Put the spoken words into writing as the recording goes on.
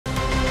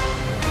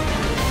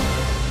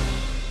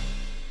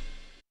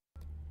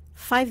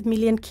5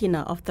 million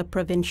kina of the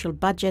provincial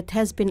budget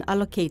has been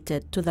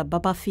allocated to the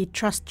Babafi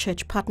Trust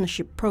Church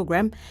Partnership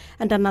Program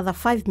and another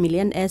 5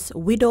 million as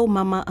Widow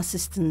Mama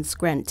Assistance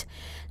Grant.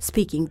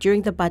 Speaking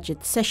during the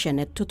budget session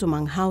at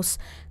Tutumang House,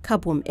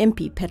 Kabwum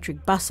MP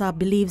Patrick Basa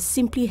believes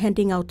simply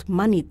handing out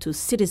money to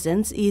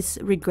citizens is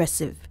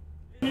regressive.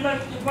 You like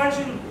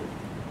advising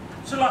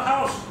Silla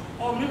House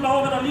or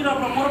Midlahoga leader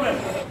from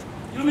Morobe.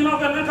 You may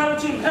not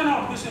encourage him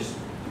handout business.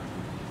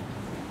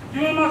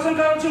 You must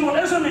encourage him on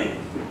SME.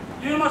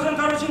 You must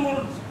encourage him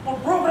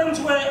on programs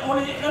where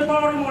only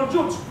empowering more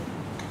youth.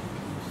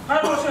 I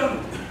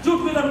was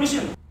youth with a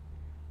mission.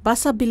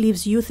 Basa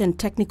believes youth and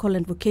technical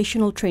and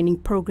vocational training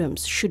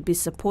programs should be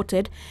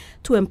supported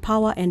to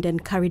empower and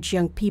encourage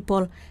young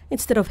people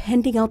instead of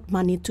handing out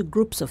money to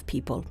groups of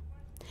people.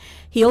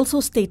 He also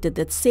stated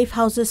that safe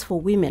houses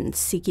for women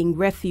seeking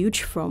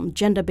refuge from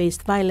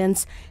gender-based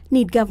violence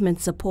need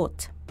government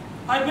support.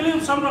 I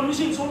believe some of the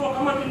missing solo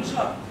come up in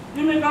Silla.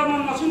 You may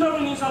government must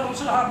intervene in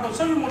Silla,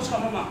 7 months.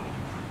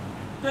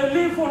 They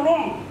live for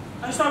long,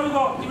 and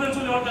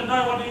eventually one can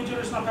die when the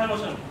injuries not kind of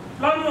self.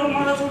 Plenty of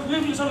mothers who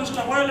live in some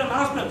violent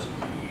aspects.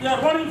 They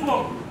are running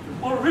for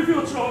or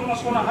refuge from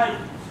almost going to hide.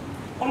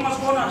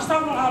 Almost going to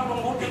stop on happen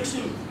or takes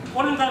him.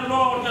 One in that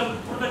law can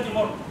protect him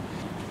all.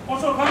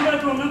 Also,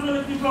 contact from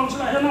mentally people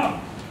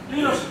from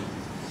leaders.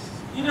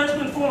 It has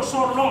been for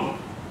so long.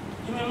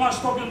 You must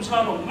stop him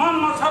slow.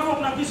 Man must have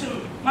up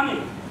him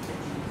money.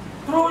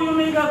 Through you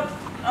make an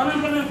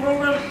unemployment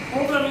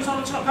program in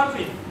South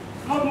country.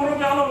 Not Morobe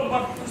alone,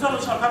 but in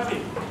South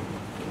country.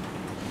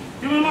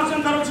 You must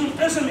encourage him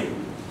SME.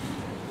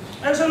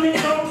 SME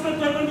is also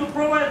going to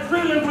provide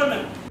real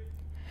employment.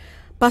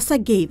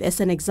 Basa gave as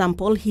an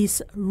example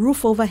his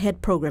roof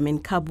overhead program in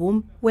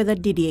Kabwum, where the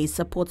DDA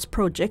supports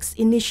projects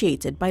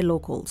initiated by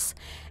locals.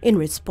 In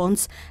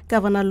response,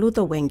 Governor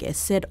Luther Wenge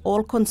said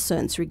all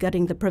concerns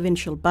regarding the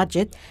provincial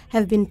budget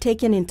have been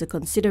taken into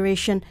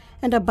consideration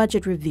and a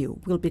budget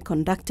review will be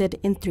conducted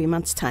in 3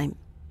 months' time.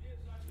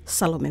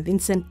 Salome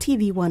Vincent,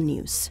 TV1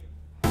 News.